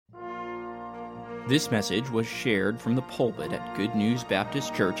This message was shared from the pulpit at Good News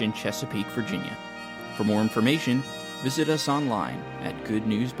Baptist Church in Chesapeake, Virginia. For more information, visit us online at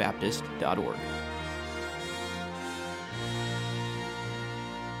goodnewsbaptist.org.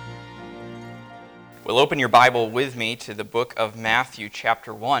 Well, open your Bible with me to the book of Matthew,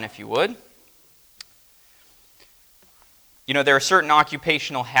 chapter 1, if you would. You know, there are certain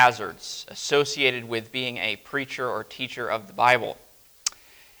occupational hazards associated with being a preacher or teacher of the Bible.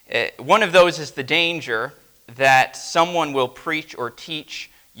 One of those is the danger that someone will preach or teach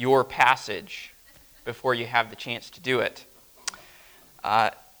your passage before you have the chance to do it.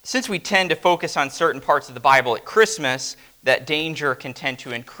 Since we tend to focus on certain parts of the Bible at Christmas, that danger can tend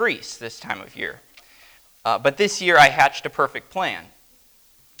to increase this time of year. But this year I hatched a perfect plan.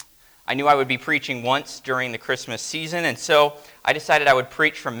 I knew I would be preaching once during the Christmas season, and so I decided I would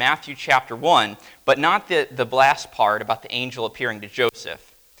preach from Matthew chapter 1, but not the last part about the angel appearing to Joseph.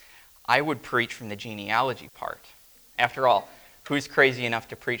 I would preach from the genealogy part. After all, who's crazy enough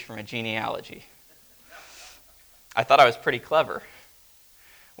to preach from a genealogy? I thought I was pretty clever.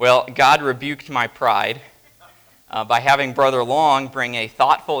 Well, God rebuked my pride by having Brother Long bring a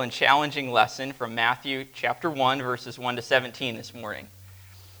thoughtful and challenging lesson from Matthew chapter 1, verses 1 to 17 this morning.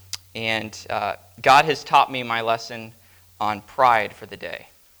 And God has taught me my lesson on pride for the day.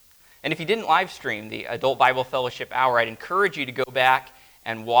 And if you didn't live stream the Adult Bible Fellowship Hour, I'd encourage you to go back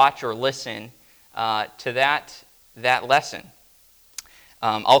and watch or listen to that lesson.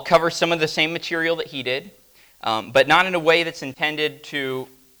 I'll cover some of the same material that he did, but not in a way that's intended to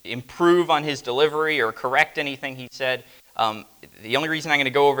improve on his delivery or correct anything he said. The only reason I'm going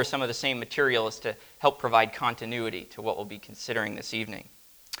to go over some of the same material is to help provide continuity to what we'll be considering this evening.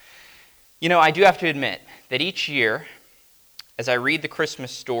 You know, I do have to admit that each year, as I read the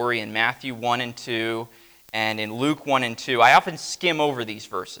Christmas story in Matthew 1 and 2, and in Luke 1 and 2, I often skim over these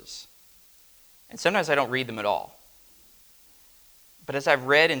verses. And sometimes I don't read them at all. But as I've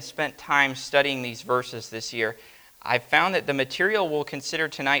read and spent time studying these verses this year, I've found that the material we'll consider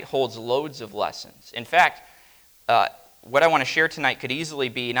tonight holds loads of lessons. In fact, what I want to share tonight could easily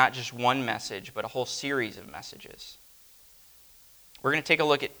be not just one message, but a whole series of messages. We're going to take a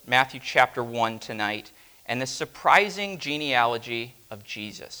look at Matthew chapter 1 tonight and the surprising genealogy of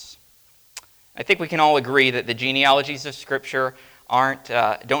Jesus. I think we can all agree that the genealogies of Scripture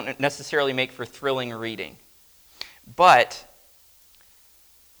don't necessarily make for thrilling reading. But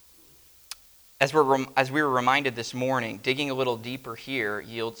as we were reminded this morning, digging a little deeper here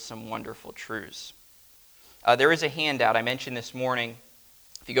yields some wonderful truths. There is a handout I mentioned this morning.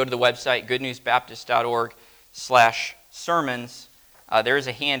 If you go to the website, goodnewsbaptist.org/sermons, there is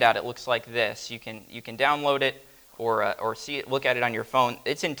a handout. It looks like this. You can download it or see it, look at it on your phone.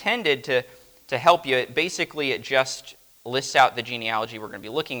 It's intended to help you. Basically, it just lists out the genealogy we're going to be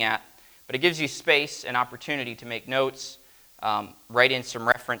looking at, but it gives you space and opportunity to make notes, write in some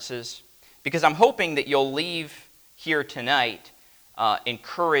references, because I'm hoping that you'll leave here tonight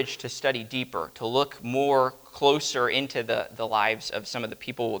encouraged to study deeper, to look more closer into the lives of some of the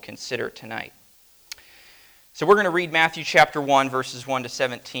people we'll consider tonight. So we're going to read Matthew chapter 1, verses 1 to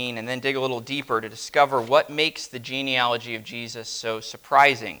 17, and then dig a little deeper to discover what makes the genealogy of Jesus so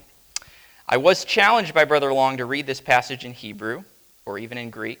surprising. I was challenged by Brother Long to read this passage in Hebrew, or even in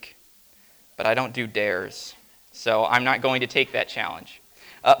Greek, but I don't do dares, so I'm not going to take that challenge.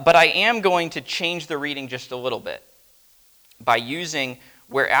 But I am going to change the reading just a little bit by using,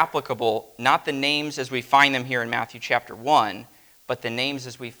 where applicable, not the names as we find them here in Matthew chapter 1, but the names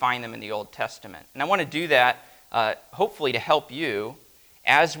as we find them in the Old Testament. And I want to do that, hopefully to help you,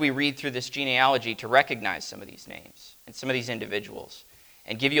 as we read through this genealogy, to recognize some of these names and some of these individuals,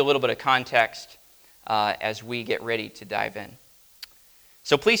 and give you a little bit of context as we get ready to dive in.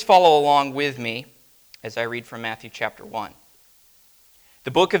 So please follow along with me as I read from Matthew chapter 1.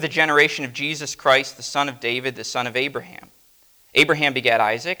 The book of the generation of Jesus Christ, the son of David, the son of Abraham. Abraham begat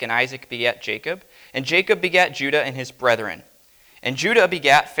Isaac, and Isaac begat Jacob, and Jacob begat Judah and his brethren. And Judah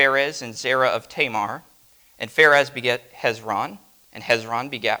begat Pharez and Zerah of Tamar, and Pharez begat Hezron, and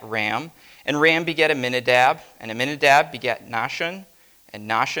Hezron begat Ram, and Ram begat Amminadab, and Amminadab begat Nahshon, and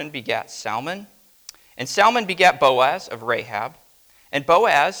Nahshon begat Salmon, and Salmon begat Boaz of Rahab, and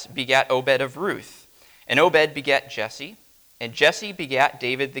Boaz begat Obed of Ruth, and Obed begat Jesse, and Jesse begat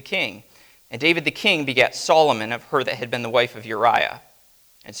David the king, and David the king begat Solomon of her that had been the wife of Uriah,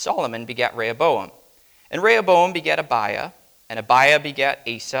 and Solomon begat Rehoboam, and Rehoboam begat Abiah, and Abiah begat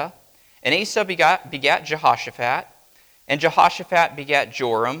Asa, and Asa begat Jehoshaphat, and Jehoshaphat begat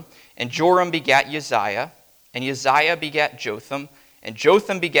Joram, and Joram begat Uzziah, and Uzziah begat Jotham, and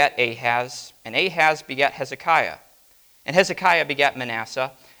Jotham begat Ahaz, and Ahaz begat Hezekiah, and Hezekiah begat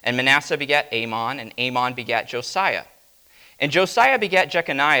Manasseh, And Manasseh begat Amon, and Amon begat Josiah. And Josiah begat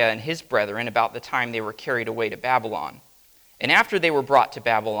Jeconiah and his brethren about the time they were carried away to Babylon. And after they were brought to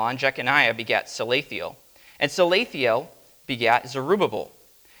Babylon, Jeconiah begat Salathiel. And Salathiel begat Zerubbabel.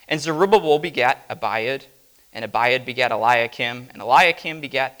 And Zerubbabel begat Abiud. And Abiud begat Eliakim. And Eliakim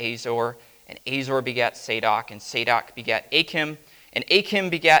begat Azor. And Azor begat Sadoc. And Sadoc begat Achim. And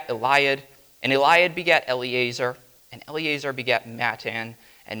Achim begat Eliud. And Eliud begat Eleazar. And Eleazar begat Matan.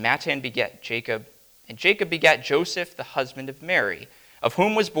 And Matan begat Jacob. And Jacob begat Joseph, the husband of Mary, of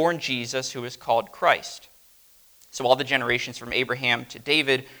whom was born Jesus, who is called Christ. So all the generations from Abraham to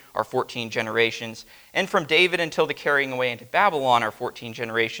David are 14 generations. And from David until the carrying away into Babylon are 14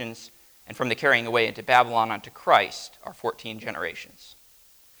 generations. And from the carrying away into Babylon unto Christ are 14 generations.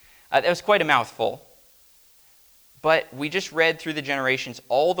 That was quite a mouthful. But we just read through the generations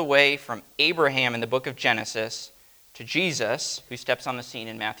all the way from Abraham in the book of Genesis to Jesus, who steps on the scene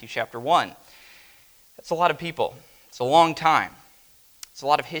in Matthew chapter 1. That's a lot of people. It's a long time. It's a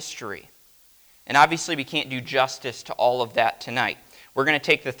lot of history. And obviously we can't do justice to all of that tonight. We're going to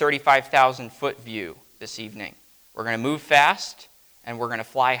take the 35,000-foot view this evening. We're going to move fast, and we're going to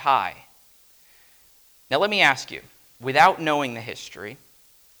fly high. Now let me ask you, without knowing the history,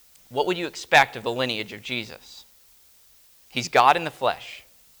 what would you expect of the lineage of Jesus? He's God in the flesh.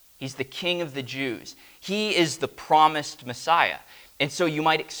 He's the King of the Jews. He is the promised Messiah. And so you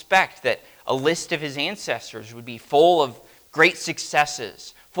might expect that a list of his ancestors would be full of great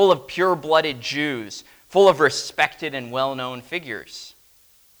successes, full of pure-blooded Jews, full of respected and well-known figures.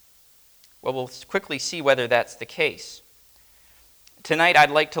 Well, we'll quickly see whether that's the case. Tonight,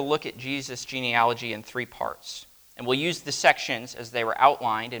 I'd like to look at Jesus' genealogy in 3 parts. And we'll use the sections as they were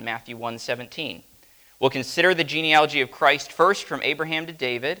outlined in Matthew 1:17. We'll consider the genealogy of Christ first from Abraham to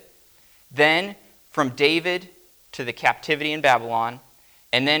David, then from David to the captivity in Babylon,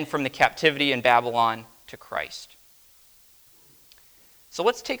 and then from the captivity in Babylon to Christ. So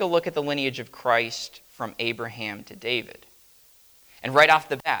let's take a look at the lineage of Christ from Abraham to David. And right off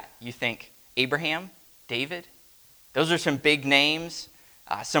the bat, you think, Abraham, David? Those are some big names,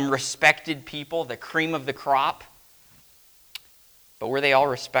 some respected people, the cream of the crop. But were they all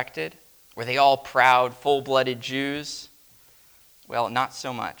respected? Were they all proud, full-blooded Jews? Well, not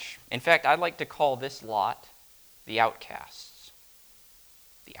so much. In fact, I'd like to call this lot the outcasts.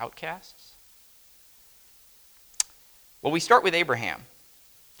 The outcasts? Well, we start with Abraham.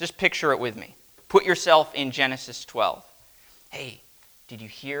 Just picture it with me. Put yourself in Genesis 12. Hey, did you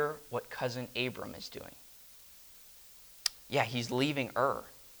hear what cousin Abram is doing? Yeah, he's leaving Ur.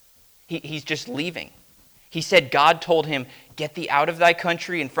 He's just leaving. He said God told him, get thee out of thy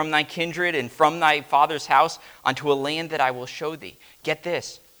country and from thy kindred and from thy father's house unto a land that I will show thee. Get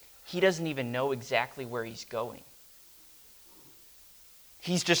this. He doesn't even know exactly where he's going.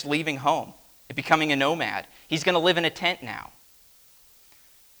 He's just leaving home, becoming a nomad. He's going to live in a tent now.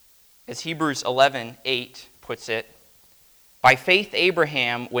 As Hebrews 11:8 puts it, by faith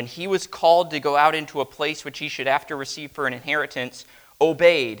Abraham, when he was called to go out into a place which he should after receive for an inheritance,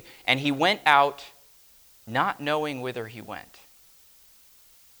 obeyed, and he went out not knowing whither he went.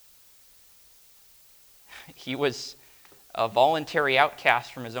 He was a voluntary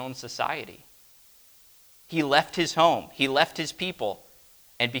outcast from his own society. He left his home, he left his people,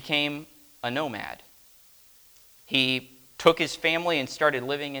 and became a nomad. He took his family and started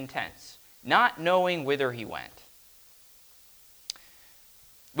living in tents, not knowing whither he went.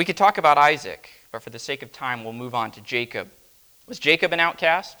 We could talk about Isaac, but for the sake of time, we'll move on to Jacob. Was Jacob an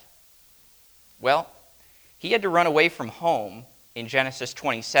outcast? Well, he had to run away from home in Genesis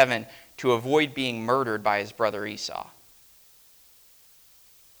 27 to avoid being murdered by his brother Esau.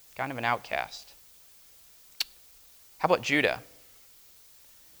 Kind of an outcast. How about Judah?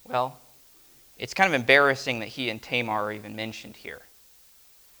 Well, it's kind of embarrassing that he and Tamar are even mentioned here.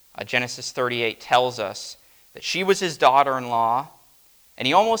 Genesis 38 tells us that she was his daughter-in-law, and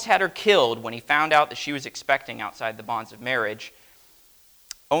he almost had her killed when he found out that she was expecting outside the bonds of marriage.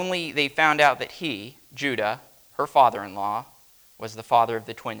 Only they found out that he, Judah, her father-in-law, was the father of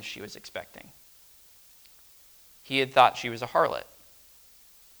the twins she was expecting. He had thought she was a harlot.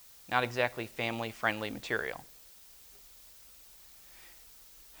 Not exactly family-friendly material.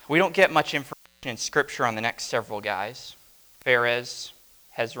 We don't get much information in Scripture on the next several guys. Pharez,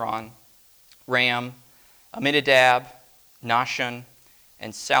 Hezron, Ram, Amminadab, Nahshon,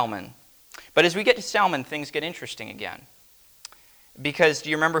 and Salmon. But as we get to Salmon, things get interesting again. Because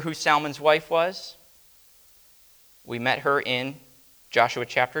do you remember who Salmon's wife was? We met her in Joshua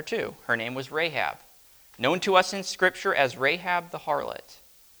chapter 2. Her name was Rahab, known to us in Scripture as Rahab the harlot.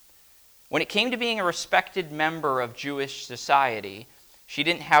 When it came to being a respected member of Jewish society, she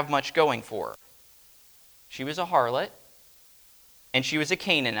didn't have much going for her. She was a harlot, and she was a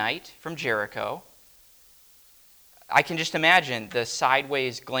Canaanite from Jericho. I can just imagine the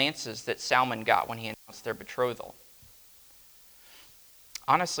sideways glances that Salmon got when he announced their betrothal.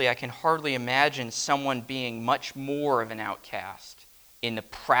 Honestly, I can hardly imagine someone being much more of an outcast in the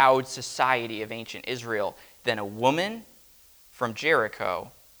proud society of ancient Israel than a woman from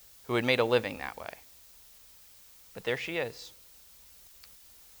Jericho who had made a living that way. But there she is.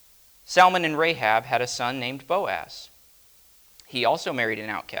 Salmon and Rahab had a son named Boaz. He also married an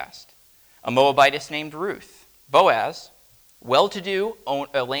outcast, a Moabitess named Ruth. Boaz, well-to-do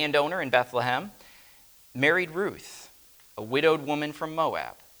a landowner in Bethlehem, married Ruth, a widowed woman from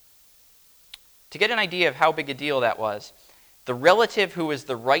Moab. To get an idea of how big a deal that was, the relative who was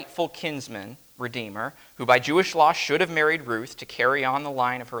the rightful kinsman, redeemer, who by Jewish law should have married Ruth to carry on the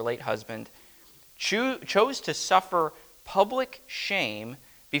line of her late husband, chose to suffer public shame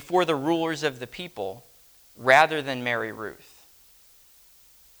before the rulers of the people rather than marry Ruth.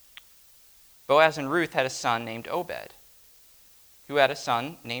 Boaz and Ruth had a son named Obed, who had a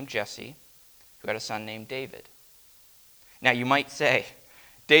son named Jesse, who had a son named David. Now you might say,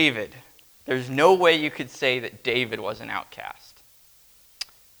 David, there's no way you could say that David was an outcast.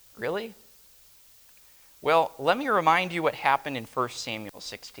 Really? Well, let me remind you what happened in 1 Samuel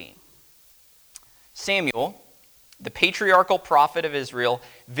 16. Samuel, the patriarchal prophet of Israel,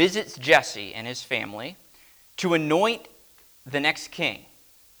 visits Jesse and his family to anoint the next king,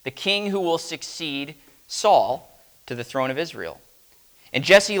 the king who will succeed Saul to the throne of Israel. And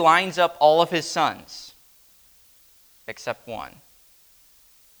Jesse lines up all of his sons, except one.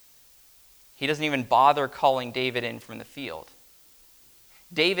 He doesn't even bother calling David in from the field.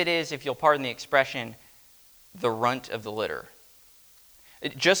 David is, if you'll pardon the expression, the runt of the litter.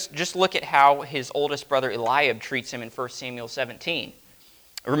 Just look at how his oldest brother Eliab treats him in 1 Samuel 17.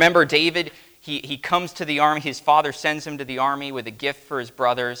 Remember, David, he comes to the army. His father sends him to the army with a gift for his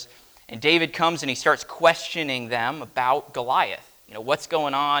brothers. And David comes and he starts questioning them about Goliath. You know, what's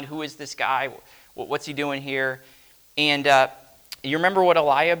going on? Who is this guy? What's he doing here? And you remember what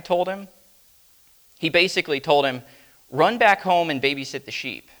Eliab told him? He basically told him, run back home and babysit the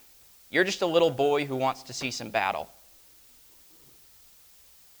sheep. You're just a little boy who wants to see some battle.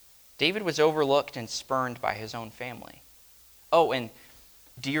 David was overlooked and spurned by his own family. Oh, and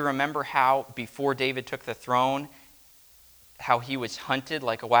do you remember how, before David took the throne, how he was hunted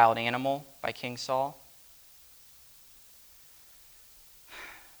like a wild animal by King Saul?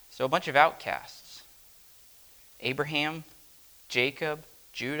 So a bunch of outcasts. Abraham, Jacob,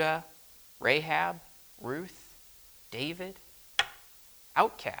 Judah, Rahab, Ruth, David,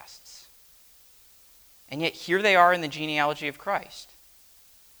 outcasts. And yet here they are in the genealogy of Christ.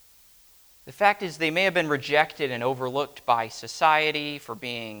 The fact is, they may have been rejected and overlooked by society for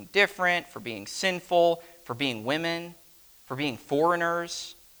being different, for being sinful, for being women, for being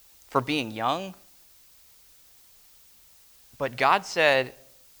foreigners, for being young. But God said,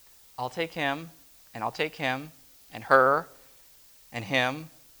 I'll take him, and I'll take him, and her, and him.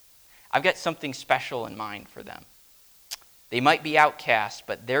 I've got something special in mind for them. They might be outcasts,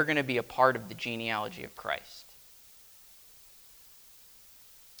 but they're going to be a part of the genealogy of Christ.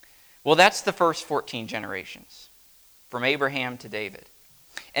 Well, that's the first 14 generations, from Abraham to David.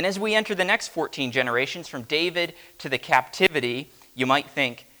 And as we enter the next 14 generations, from David to the captivity, you might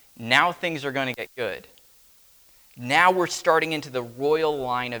think, now things are going to get good. Now we're starting into the royal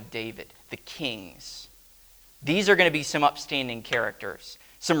line of David, the kings. These are going to be some upstanding characters,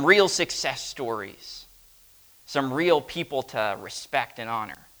 some real success stories, some real people to respect and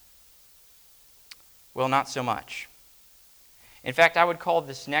honor. Well, not so much. In fact, I would call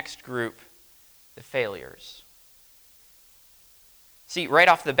this next group the failures. See, right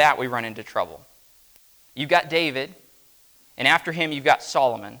off the bat, we run into trouble. You've got David, and after him, you've got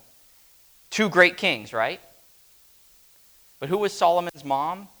Solomon. Two great kings, right? But who was Solomon's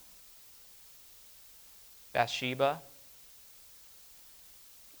mom? Bathsheba.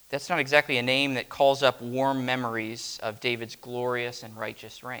 That's not exactly a name that calls up warm memories of David's glorious and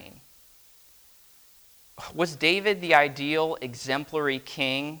righteous reign. Was David the ideal, exemplary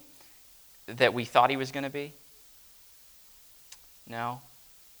king that we thought he was going to be? No.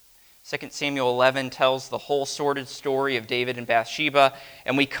 2 Samuel 11 tells the whole sordid story of David and Bathsheba,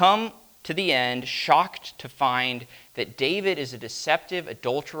 and we come to the end shocked to find that David is a deceptive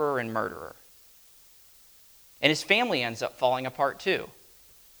adulterer and murderer. And his family ends up falling apart too.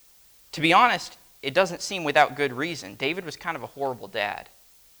 To be honest, it doesn't seem without good reason. David was kind of a horrible dad.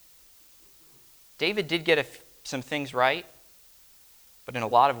 David did get some things right, but in a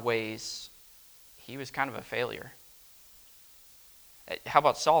lot of ways, he was kind of a failure. How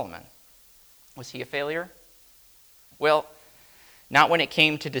about Solomon? Was he a failure? Well, not when it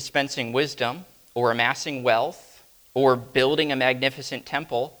came to dispensing wisdom or amassing wealth or building a magnificent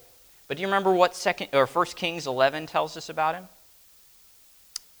temple. But do you remember what 1 Kings 11 tells us about him?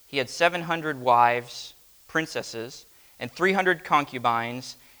 He had 700 wives, princesses, and 300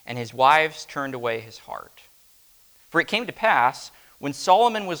 concubines, and his wives turned away his heart. For it came to pass, when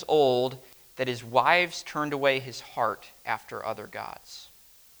Solomon was old, that his wives turned away his heart after other gods.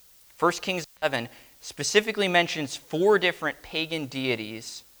 1 Kings 11 specifically mentions 4 different pagan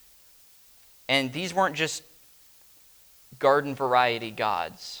deities, and these weren't just garden variety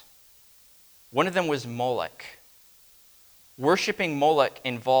gods. One of them was Moloch. Worshipping Moloch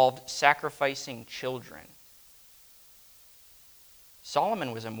involved sacrificing children.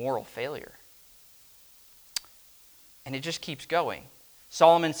 Solomon was a moral failure. And it just keeps going.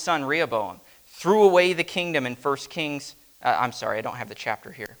 Solomon's son Rehoboam threw away the kingdom in 1 Kings. I don't have the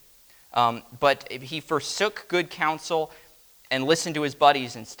chapter here. But he forsook good counsel and listened to his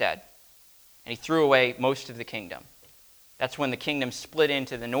buddies instead. And he threw away most of the kingdom. That's when the kingdom split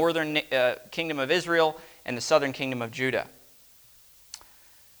into the northern kingdom of Israel and the southern kingdom of Judah.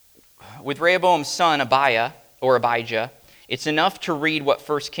 With Rehoboam's son Abijah, it's enough to read what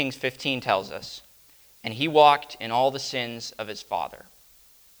 1 Kings 15 tells us. And he walked in all the sins of his father.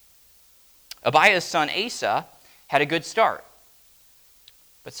 Abijah's son Asa had a good start.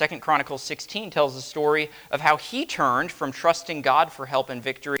 But 2 Chronicles 16 tells the story of how he turned from trusting God for help and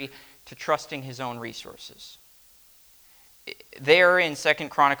victory to trusting his own resources. There in 2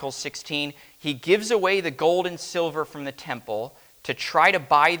 Chronicles 16, he gives away the gold and silver from the temple to try to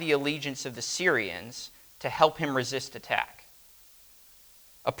buy the allegiance of the Syrians to help him resist attack.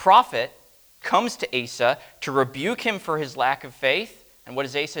 A prophet comes to Asa to rebuke him for his lack of faith, and what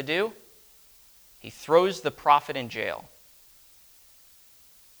does Asa do? He throws the prophet in jail.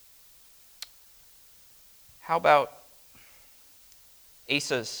 How about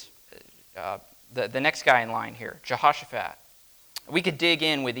Asa's, the next guy in line here, Jehoshaphat? We could dig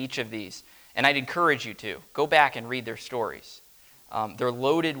in with each of these, and I'd encourage you to. Go back and read their stories. They're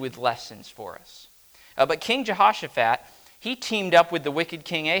loaded with lessons for us. But King Jehoshaphat, he teamed up with the wicked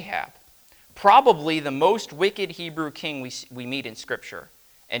King Ahab, probably the most wicked Hebrew king we meet in Scripture,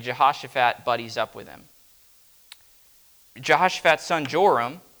 and Jehoshaphat buddies up with him. Jehoshaphat's son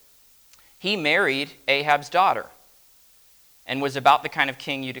Joram, he married Ahab's daughter and was about the kind of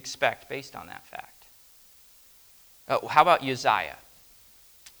king you'd expect based on that fact. How about Uzziah?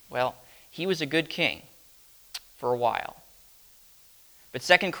 Well, he was a good king for a while. But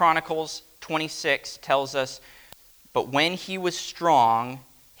 2 Chronicles 26 tells us, but when he was strong,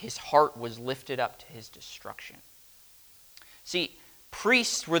 his heart was lifted up to his destruction. See,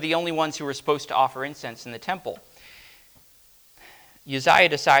 priests were the only ones who were supposed to offer incense in the temple. Uzziah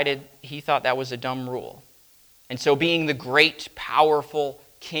decided he thought that was a dumb rule. And so being the great, powerful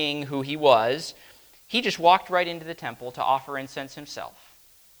king who he was, he just walked right into the temple to offer incense himself.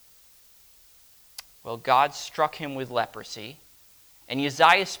 Well, God struck him with leprosy, and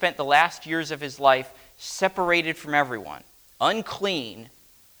Uzziah spent the last years of his life separated from everyone, unclean,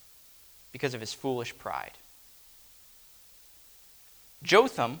 because of his foolish pride.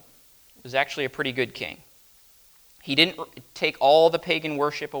 Jotham was actually a pretty good king. He didn't take all the pagan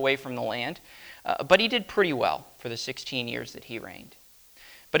worship away from the land, but he did pretty well for the 16 years that he reigned.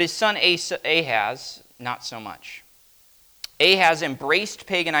 But his son Ahaz, not so much. Ahaz embraced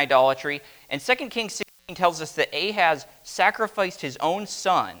pagan idolatry, and 2 Kings 16 tells us that Ahaz sacrificed his own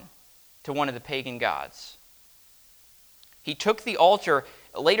son to one of the pagan gods. He took the altar,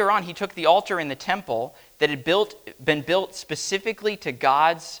 later on he took the altar in the temple that had been built specifically to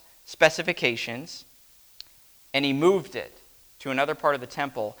God's specifications, and he moved it to another part of the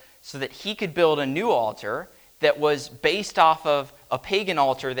temple so that he could build a new altar that was based off of a pagan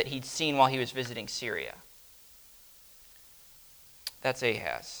altar that he'd seen while he was visiting Syria. That's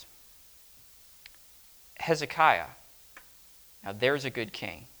Ahaz. Hezekiah. Now there's a good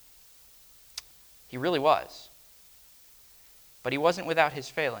king. He really was. But he wasn't without his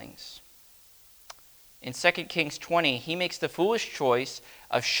failings. In 2 Kings 20, he makes the foolish choice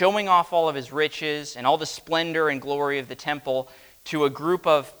of showing off all of his riches and all the splendor and glory of the temple to a group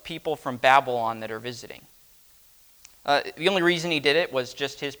of people from Babylon that are visiting. The only reason he did it was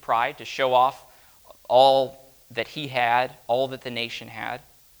just his pride, to show off all that he had, all that the nation had.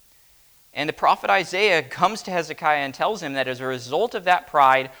 And the prophet Isaiah comes to Hezekiah and tells him that as a result of that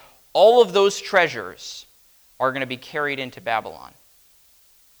pride, all of those treasures are going to be carried into Babylon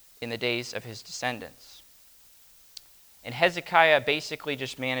in the days of his descendants. And Hezekiah basically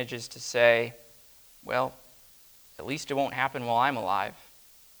just manages to say, well, At least it won't happen while I'm alive.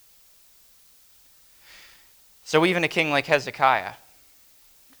 So even a king like Hezekiah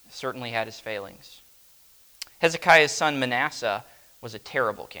certainly had his failings. Hezekiah's son Manasseh was a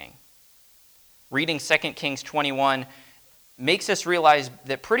terrible king. Reading 2 Kings 21 makes us realize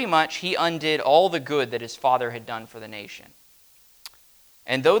that pretty much he undid all the good that his father had done for the nation.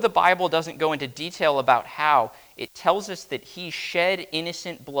 And though the Bible doesn't go into detail about how, it tells us that he shed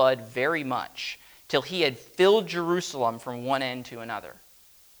innocent blood very much till he had filled Jerusalem from one end to another.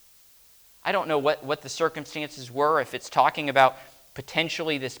 I don't know what the circumstances were, if it's talking about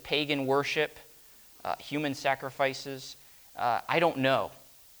potentially this pagan worship, human sacrifices. I don't know.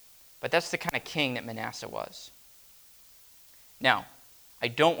 But that's the kind of king that Manasseh was. Now, I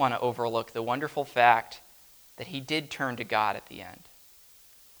don't want to overlook the wonderful fact that he did turn to God at the end.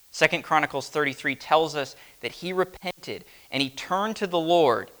 2 Chronicles 33 tells us that he repented and he turned to the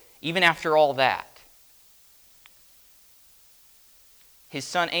Lord even after all that. His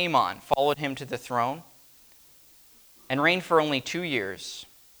son Amon followed him to the throne and reigned for only 2 years.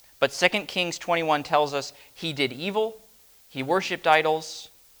 But 2 Kings 21 tells us he did evil, he worshipped idols,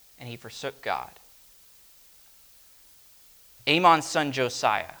 and he forsook God. Amon's son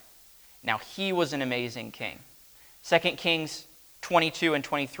Josiah. Now he was an amazing king. 2 Kings 22 and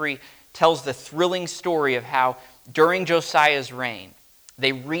 23 tells the thrilling story of how during Josiah's reign,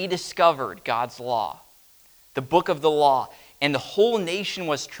 they rediscovered God's law, the book of the law, and the whole nation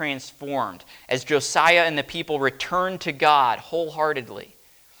was transformed as Josiah and the people returned to God wholeheartedly.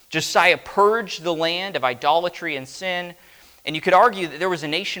 Josiah purged the land of idolatry and sin, and you could argue that there was a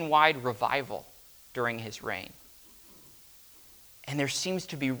nationwide revival during his reign. And there seems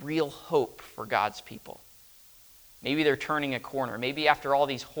to be real hope for God's people. Maybe they're turning a corner. Maybe after all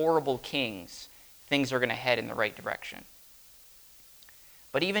these horrible kings, things are going to head in the right direction.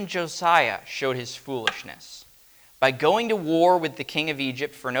 But even Josiah showed his foolishness. By going to war with the king of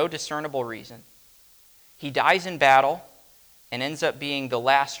Egypt for no discernible reason, he dies in battle and ends up being the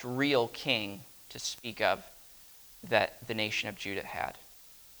last real king to speak of that the nation of Judah had.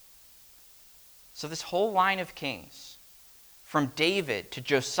 So this whole line of kings, from David to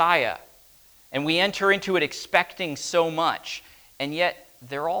Josiah, and we enter into it expecting so much, and yet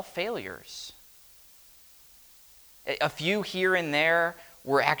they're all failures. A few here and there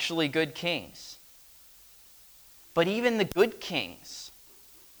were actually good kings. But even the good kings,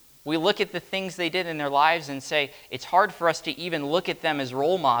 we look at the things they did in their lives and say, it's hard for us to even look at them as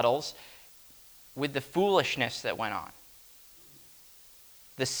role models with the foolishness that went on.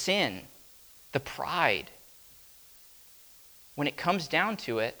 The sin, the pride. When it comes down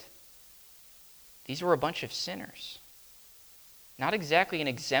to it, these were a bunch of sinners. Not exactly an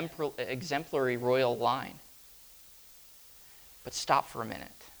exemplary royal line. But stop for a minute.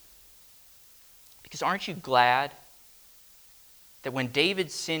 Because aren't you glad that when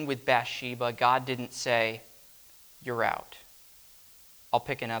David sinned with Bathsheba, God didn't say, you're out. I'll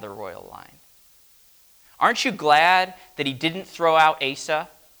pick another royal line. Aren't you glad that he didn't throw out Asa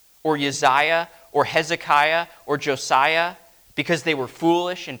or Uzziah or Hezekiah or Josiah because they were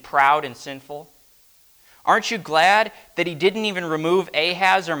foolish and proud and sinful? Aren't you glad that he didn't even remove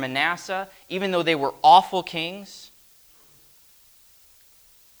Ahaz or Manasseh, even though they were awful kings?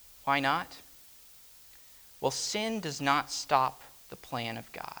 Why not? Well, sin does not stop the plan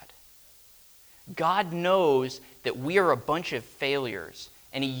of God. God knows that we are a bunch of failures,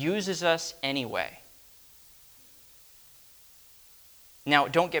 and he uses us anyway. Now,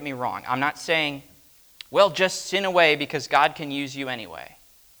 don't get me wrong. I'm not saying, well, just sin away because God can use you anyway.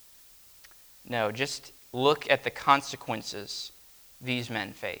 No, just look at the consequences these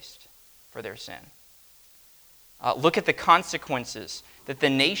men faced for their sin. Look at the consequences that the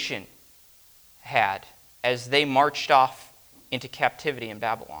nation had as they marched off into captivity in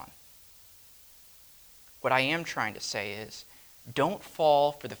Babylon. What I am trying to say is, don't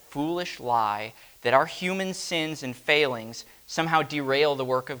fall for the foolish lie that our human sins and failings somehow derail the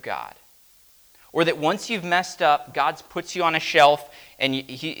work of God. Or that once you've messed up, God puts you on a shelf and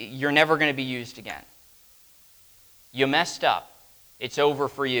you're never going to be used again. You messed up. It's over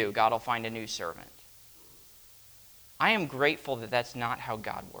for you. God will find a new servant. I am grateful that that's not how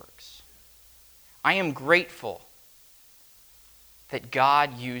God works. I am grateful that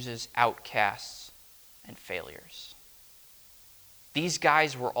God uses outcasts and failures. These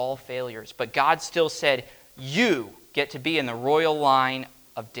guys were all failures, but God still said, you get to be in the royal line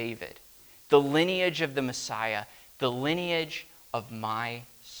of David, the lineage of the Messiah, the lineage of my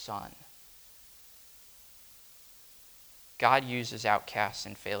son. God uses outcasts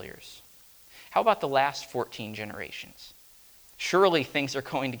and failures. How about the last 14 generations? Surely things are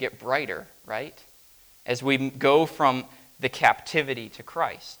going to get brighter, right? as we go from the captivity to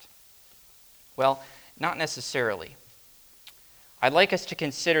Christ? Well, not necessarily. I'd like us to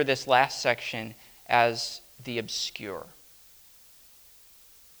consider this last section as the obscure.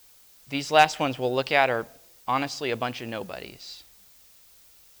 These last ones we'll look at are honestly a bunch of nobodies.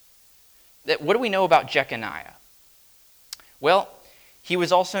 What do we know about Jeconiah? Well, he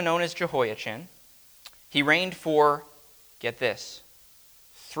was also known as Jehoiachin. He reigned for, get this,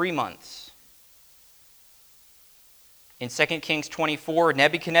 3 months. In 2 Kings 24,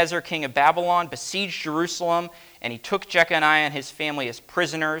 Nebuchadnezzar, king of Babylon, besieged Jerusalem, and he took Jeconiah and his family as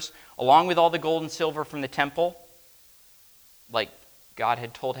prisoners, along with all the gold and silver from the temple, like God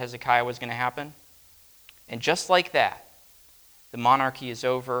had told Hezekiah was going to happen. And just like that, the monarchy is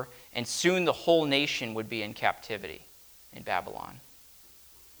over, and soon the whole nation would be in captivity in Babylon.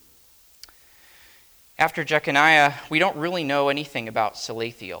 After Jeconiah, we don't really know anything about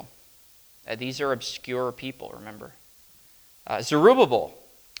Salathiel. These are obscure people, remember. Zerubbabel,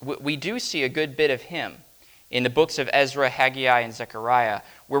 we do see a good bit of him in the books of Ezra, Haggai, and Zechariah,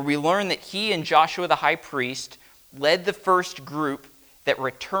 where we learn that he and Joshua the high priest led the first group that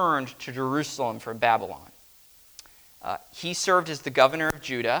returned to Jerusalem from Babylon. He served as the governor of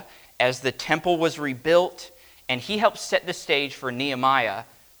Judah as the temple was rebuilt, and he helped set the stage for Nehemiah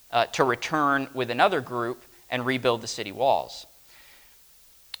to return with another group and rebuild the city walls.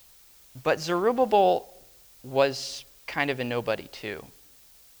 But Zerubbabel was kind of a nobody too.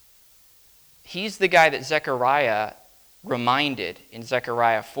 He's the guy that Zechariah reminded in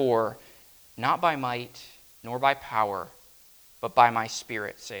Zechariah 4, not by might nor by power, but by my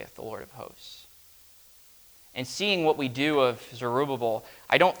Spirit, saith the Lord of hosts. And seeing what we do of Zerubbabel,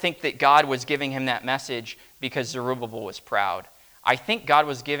 I don't think that God was giving him that message because Zerubbabel was proud. I think God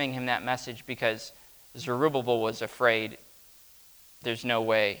was giving him that message because Zerubbabel was afraid there's no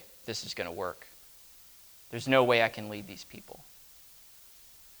way this is going to work. There's no way I can lead these people.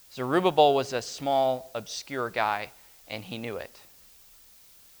 Zerubbabel was a small, obscure guy, and he knew it.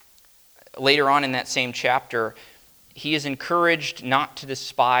 Later on in that same chapter, he is encouraged not to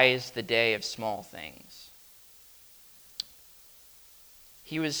despise the day of small things.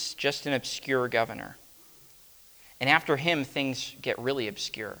 He was just an obscure governor. And after him, things get really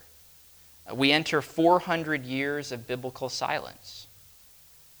obscure. We enter 400 years of biblical silence.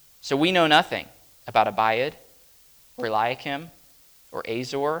 So we know nothing about Abiad, or Eliakim, or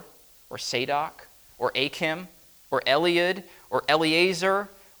Azor, or Sadok, or Achim, or Eliud, or Eleazar,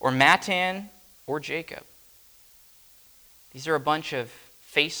 or Matan, or Jacob. These are a bunch of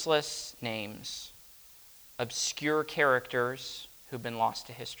faceless names, obscure characters who've been lost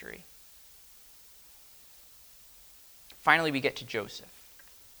to history. Finally, we get to Joseph.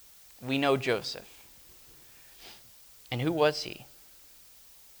 We know Joseph. And who was he?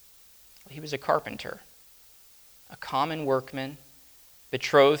 He was a carpenter, a common workman,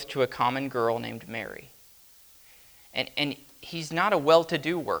 betrothed to a common girl named Mary. And he's not a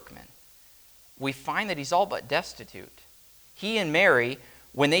well-to-do workman. We find that he's all but destitute. He and Mary,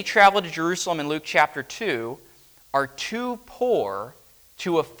 when they travel to Jerusalem in Luke chapter 2, are too poor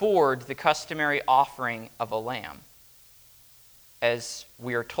to afford the customary offering of a lamb, as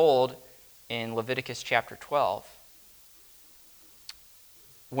we are told in Leviticus chapter 12.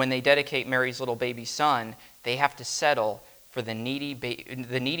 When they dedicate Mary's little baby son, they have to settle for the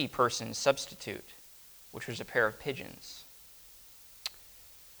needy person's substitute, which was a pair of pigeons.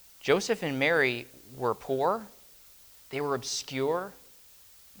 Joseph and Mary were poor, they were obscure,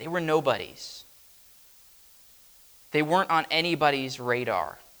 they were nobodies. They weren't on anybody's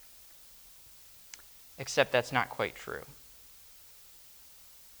radar. Except that's not quite true.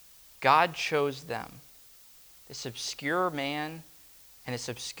 God chose them, this obscure man and this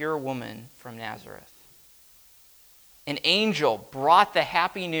obscure woman from Nazareth. An angel brought the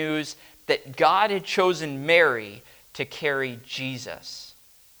happy news that God had chosen Mary to carry Jesus,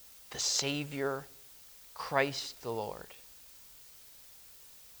 the Savior, Christ the Lord.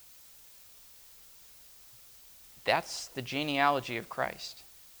 That's the genealogy of Christ.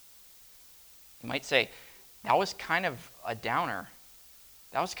 You might say, that was kind of a downer.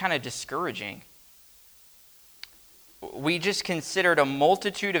 That was kind of discouraging. We just considered a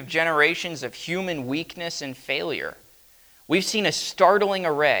multitude of generations of human weakness and failure. We've seen a startling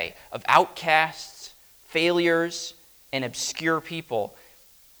array of outcasts, failures, and obscure people,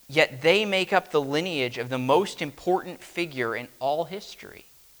 yet they make up the lineage of the most important figure in all history,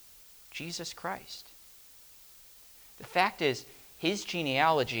 Jesus Christ. The fact is, his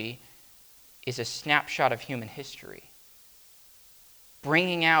genealogy is a snapshot of human history,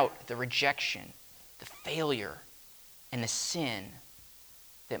 bringing out the rejection, the failure, and the sin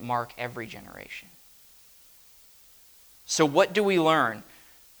that mark every generation. So what do we learn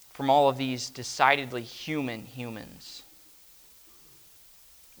from all of these decidedly human humans?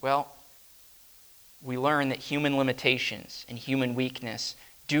 Well, we learn that human limitations and human weakness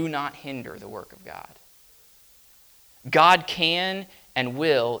do not hinder the work of God. God can and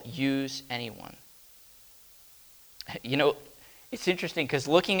will use anyone. You know, it's interesting because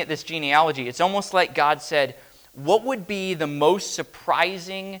looking at this genealogy, it's almost like God said, what would be the most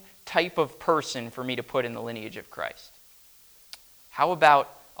surprising type of person for me to put in the lineage of Christ? How about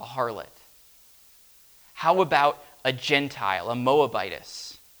a harlot? How about a Gentile, a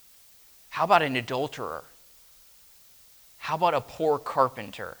Moabitess? How about an adulterer? How about a poor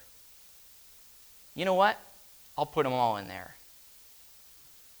carpenter? You know what? I'll put them all in there.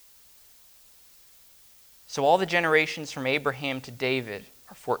 So all the generations from Abraham to David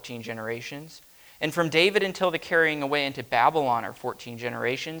are 14 generations. And from David until the carrying away into Babylon are 14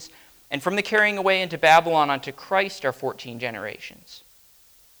 generations. And from the carrying away into Babylon unto Christ are 14 generations.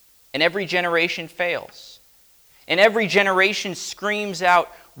 And every generation fails. And every generation screams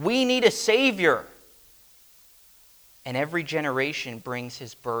out, we need a Savior. And every generation brings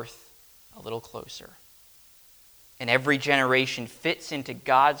his birth a little closer. And every generation fits into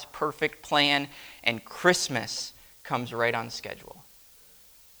God's perfect plan, and Christmas comes right on schedule.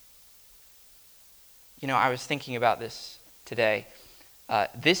 You know, I was thinking about this today.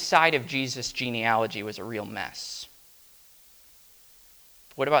 This side of Jesus' genealogy was a real mess.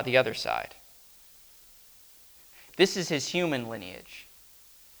 What about the other side? This is his human lineage.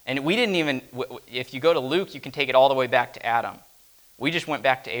 And we didn't even, if you go to Luke, you can take it all the way back to Adam. We just went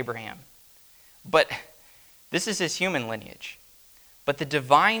back to Abraham. But this is his human lineage. But the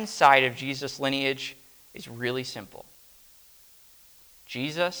divine side of Jesus' lineage is really simple.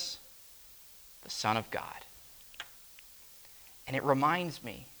 Jesus, the Son of God. And it reminds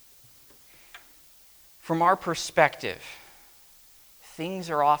me, from our perspective, things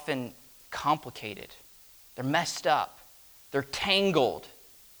are often complicated. They're messed up. They're tangled.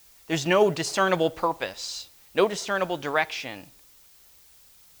 There's no discernible purpose, no discernible direction.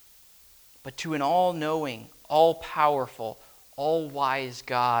 But to an all-knowing, all-powerful, all-wise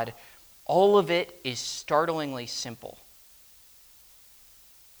God, all of it is startlingly simple.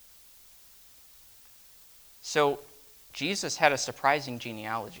 So, Jesus had a surprising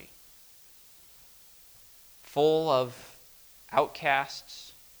genealogy, full of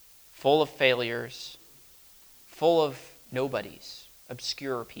outcasts, full of failures, full of nobodies,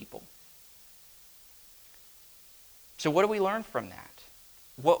 obscure people. So what do we learn from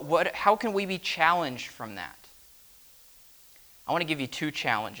that? How can we be challenged from that? I want to give you two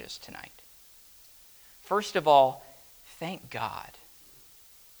challenges tonight. First of all, thank God.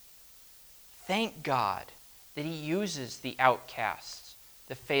 Thank God that he uses the outcasts,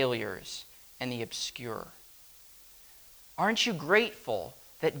 the failures, and the obscure. Aren't you grateful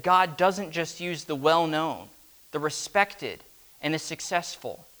that God doesn't just use the well-known, the respected, and the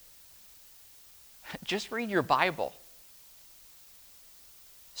successful? Just read your Bible.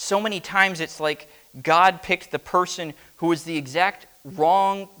 So many times it's like God picked the person who was the exact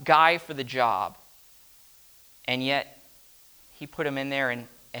wrong guy for the job, and yet he put him in there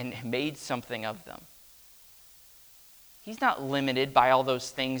and made something of them. He's not limited by all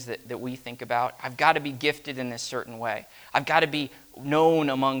those things that we think about. I've got to be gifted in this certain way. I've got to be known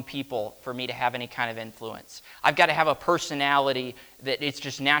among people for me to have any kind of influence. I've got to have a personality that it's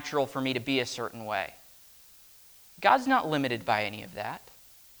just natural for me to be a certain way. God's not limited by any of that.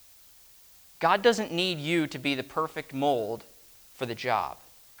 God doesn't need you to be the perfect mold for the job.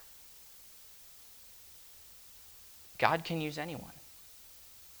 God can use anyone.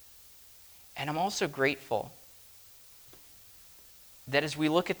 And I'm also grateful that as we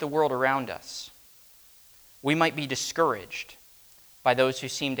look at the world around us, we might be discouraged by those who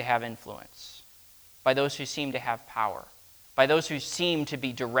seem to have influence, by those who seem to have power, by those who seem to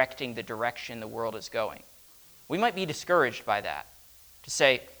be directing the direction the world is going. We might be discouraged by that, to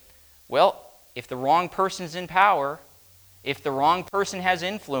say, well, if the wrong person's in power, if the wrong person has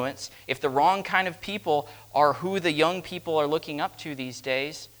influence, if the wrong kind of people are who the young people are looking up to these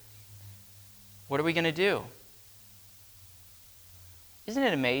days, what are we going to do? Isn't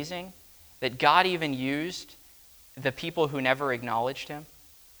it amazing that God even used the people who never acknowledged him?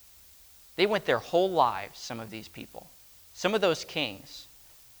 They went their whole lives, some of these people, some of those kings,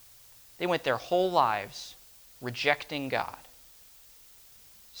 they went their whole lives rejecting God,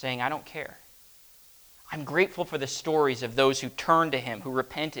 saying, I don't care. I'm grateful for the stories of those who turned to him, who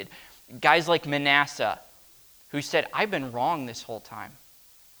repented. Guys like Manasseh, who said, I've been wrong this whole time.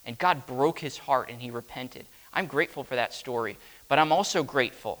 And God broke his heart and he repented. I'm grateful for that story. But I'm also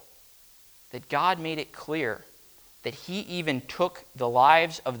grateful that God made it clear that he even took the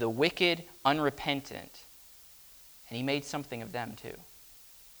lives of the wicked, unrepentant, and he made something of them too.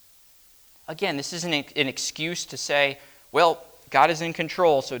 Again, this isn't an excuse to say, well, God is in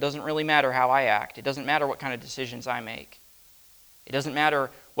control, so it doesn't really matter how I act. It doesn't matter what kind of decisions I make. It doesn't matter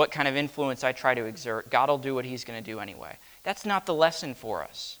what kind of influence I try to exert. God will do what he's going to do anyway. That's not the lesson for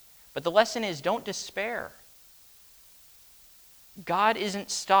us. But the lesson is, don't despair. God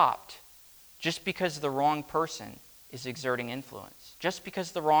isn't stopped just because the wrong person is exerting influence, just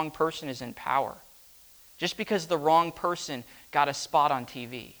because the wrong person is in power, just because the wrong person got a spot on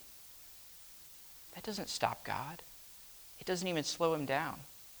TV. That doesn't stop God. It doesn't even slow him down.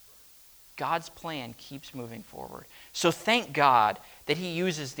 God's plan keeps moving forward. So thank God that he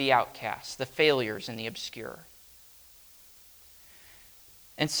uses the outcasts, the failures, and the obscure.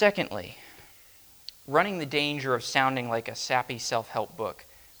 And secondly, running the danger of sounding like a sappy self-help book,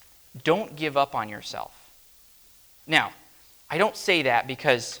 don't give up on yourself. Now, I don't say that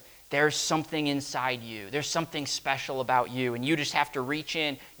because there's something inside you. There's something special about you, and you just have to reach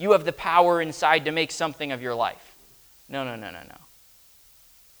in. You have the power inside to make something of your life. No.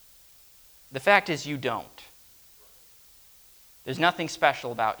 The fact is you don't. There's nothing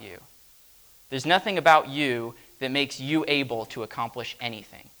special about you. There's nothing about you that makes you able to accomplish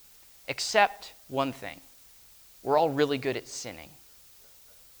anything, except one thing. We're all really good at sinning.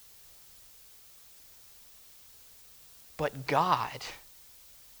 But God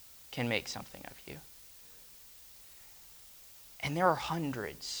can make something of you. And there are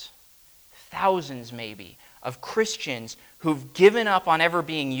hundreds, thousands maybe, of Christians who've given up on ever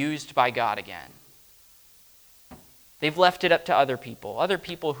being used by God again. They've left it up to other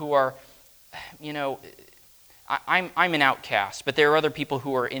people who are, I'm an outcast, but there are other people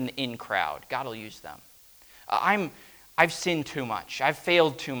who are in the in crowd. God will use them. I've sinned too much. I've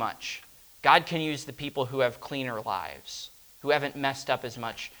failed too much. God can use the people who have cleaner lives, who haven't messed up as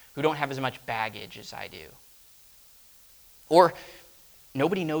much, who don't have as much baggage as I do. Or,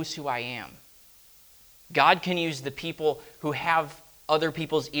 nobody knows who I am. God can use the people who have other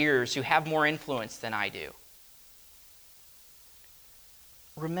people's ears, who have more influence than I do.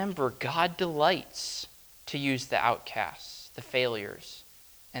 Remember, God delights to use the outcasts, the failures,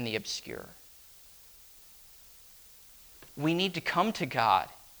 and the obscure. We need to come to God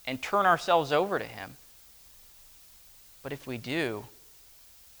and turn ourselves over to him. But if we do,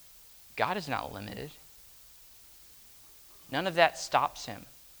 God is not limited. None of that stops him.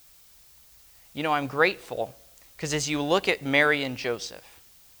 I'm grateful because as you look at Mary and Joseph,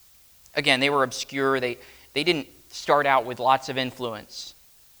 again, they were obscure. They didn't start out with lots of influence.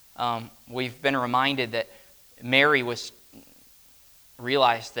 We've been reminded that Mary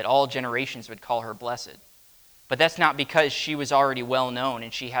realized that all generations would call her blessed. But that's not because she was already well known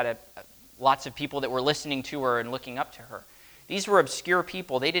and she had lots of people that were listening to her and looking up to her. These were obscure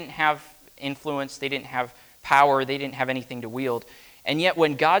people. They didn't have influence. They didn't have power. They didn't have anything to wield. And yet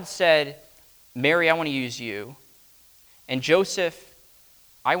when God said, Mary, I want to use you, and Joseph,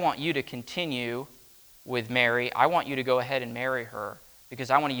 I want you to continue with Mary. I want you to go ahead and marry her because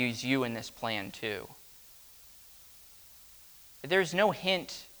I want to use you in this plan too. There's no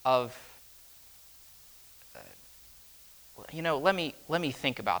hint of, let me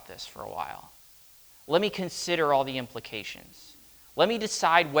think about this for a while. Let me consider all the implications. Let me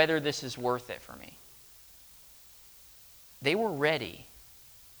decide whether this is worth it for me. They were ready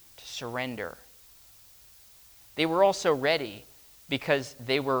to surrender. They were also ready because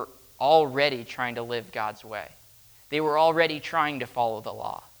they were already trying to live God's way. They were already trying to follow the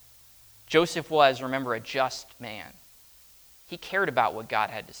law. Joseph was, remember, a just man. He cared about what God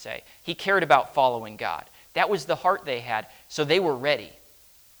had to say. He cared about following God. That was the heart they had, so they were ready.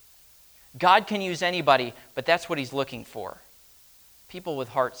 God can use anybody, but that's what he's looking for. People with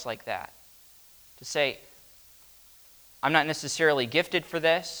hearts like that. To say, I'm not necessarily gifted for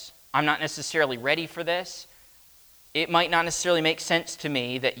this. I'm not necessarily ready for this. It might not necessarily make sense to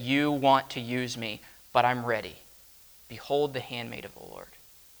me that you want to use me, but I'm ready. Behold the handmaid of the Lord.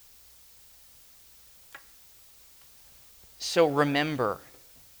 So remember,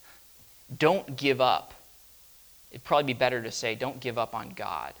 don't give up. It'd probably be better to say, don't give up on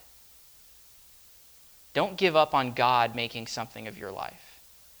God. Don't give up on God making something of your life.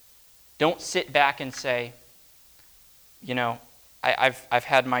 Don't sit back and say, I've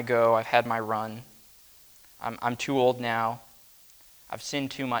had my go, I've had my run. I'm too old now. I've sinned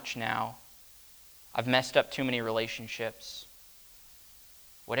too much now. I've messed up too many relationships.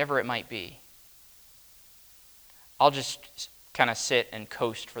 Whatever it might be. I'll just kind of sit and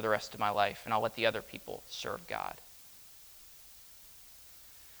coast for the rest of my life, and I'll let the other people serve God.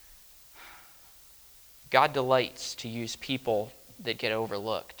 God delights to use people that get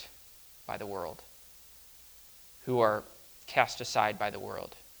overlooked by the world, who are cast aside by the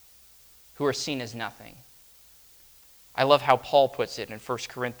world, who are seen as nothing. I love how Paul puts it in 1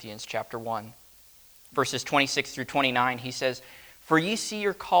 Corinthians chapter 1, verses 26 through 29. He says, "For ye see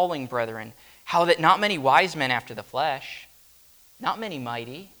your calling, brethren, how that not many wise men after the flesh, not many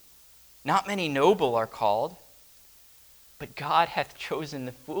mighty, not many noble are called, but God hath chosen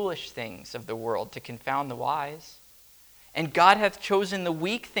the foolish things of the world to confound the wise. And God hath chosen the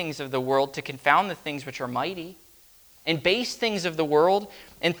weak things of the world to confound the things which are mighty. And base things of the world,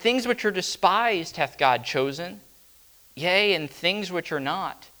 and things which are despised hath God chosen, yea, and things which are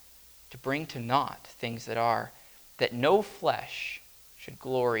not, to bring to naught things that are, that no flesh should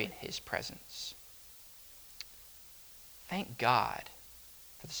glory in his presence." Thank God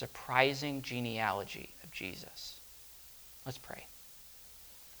for the surprising genealogy of Jesus. Let's pray.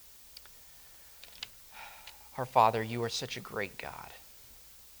 Our Father, you are such a great God.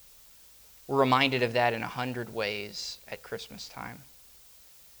 We're reminded of that in 100 ways at Christmas time.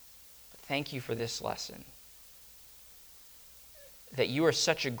 But thank you for this lesson, that you are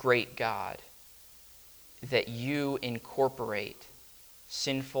such a great God, that you incorporate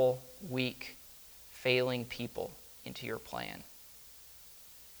sinful, weak, failing people into your plan.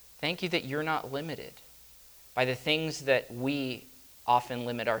 Thank you that you're not limited by the things that we often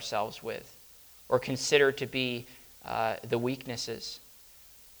limit ourselves with or consider to be the weaknesses.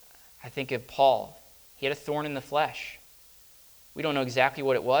 I think of Paul. He had a thorn in the flesh. We don't know exactly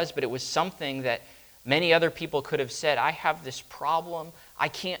what it was, but it was something that many other people could have said, I have this problem. I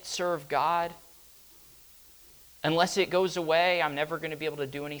can't serve God. Unless it goes away, I'm never going to be able to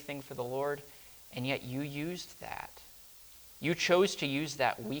do anything for the Lord. And yet you used that. You chose to use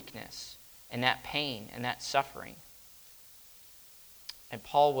that weakness and that pain and that suffering. And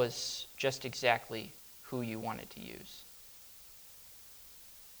Paul was just exactly who you wanted to use.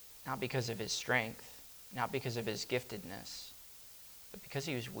 Not because of his strength, not because of his giftedness, but because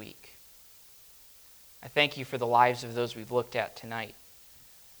he was weak. I thank you for the lives of those we've looked at tonight.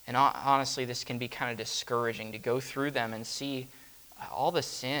 And honestly, this can be kind of discouraging to go through them and see all the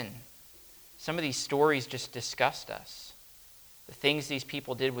sin. Some of these stories just disgust us. The things these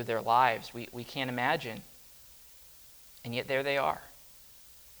people did with their lives, we can't imagine. And yet there they are,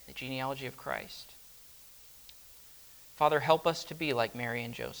 in the genealogy of Christ. Father, help us to be like Mary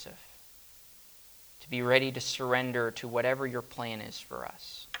and Joseph, to be ready to surrender to whatever your plan is for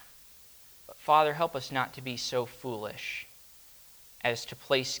us. But Father, help us not to be so foolish as to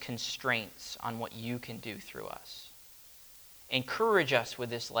place constraints on what you can do through us. Encourage us with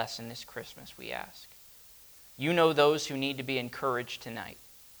this lesson this Christmas, we ask. You know those who need to be encouraged tonight,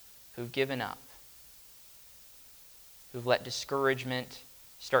 who've given up, who've let discouragement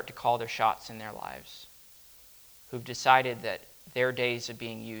start to call their shots in their lives, who've decided that their days of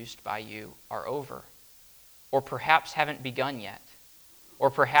being used by you are over, or perhaps haven't begun yet, or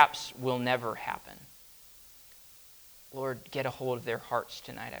perhaps will never happen. Lord, get a hold of their hearts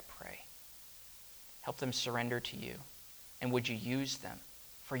tonight, I pray. Help them surrender to you, and would you use them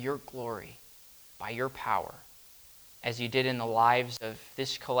for your glory, by your power, as you did in the lives of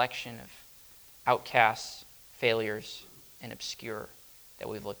this collection of outcasts, failures, and obscure that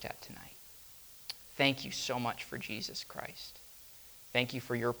we've looked at tonight. Thank you so much for Jesus Christ. Thank you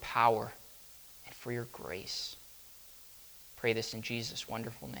for your power and for your grace. Pray this in Jesus'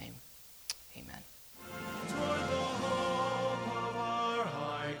 wonderful name. Amen. Toward the hope of our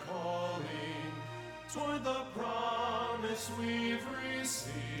high calling, toward the promise we've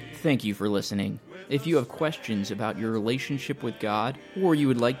received. Thank you for listening. If you have questions about your relationship with God, or you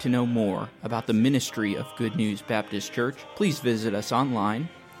would like to know more about the ministry of Good News Baptist Church, please visit us online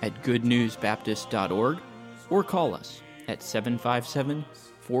at goodnewsbaptist.org or call us at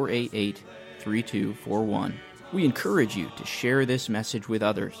 757-488-3241. We encourage you to share this message with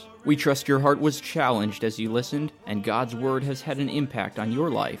others. We trust your heart was challenged as you listened, and God's Word has had an impact on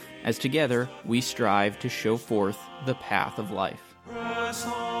your life, as together we strive to show forth the path of life. Press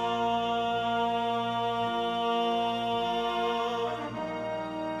on.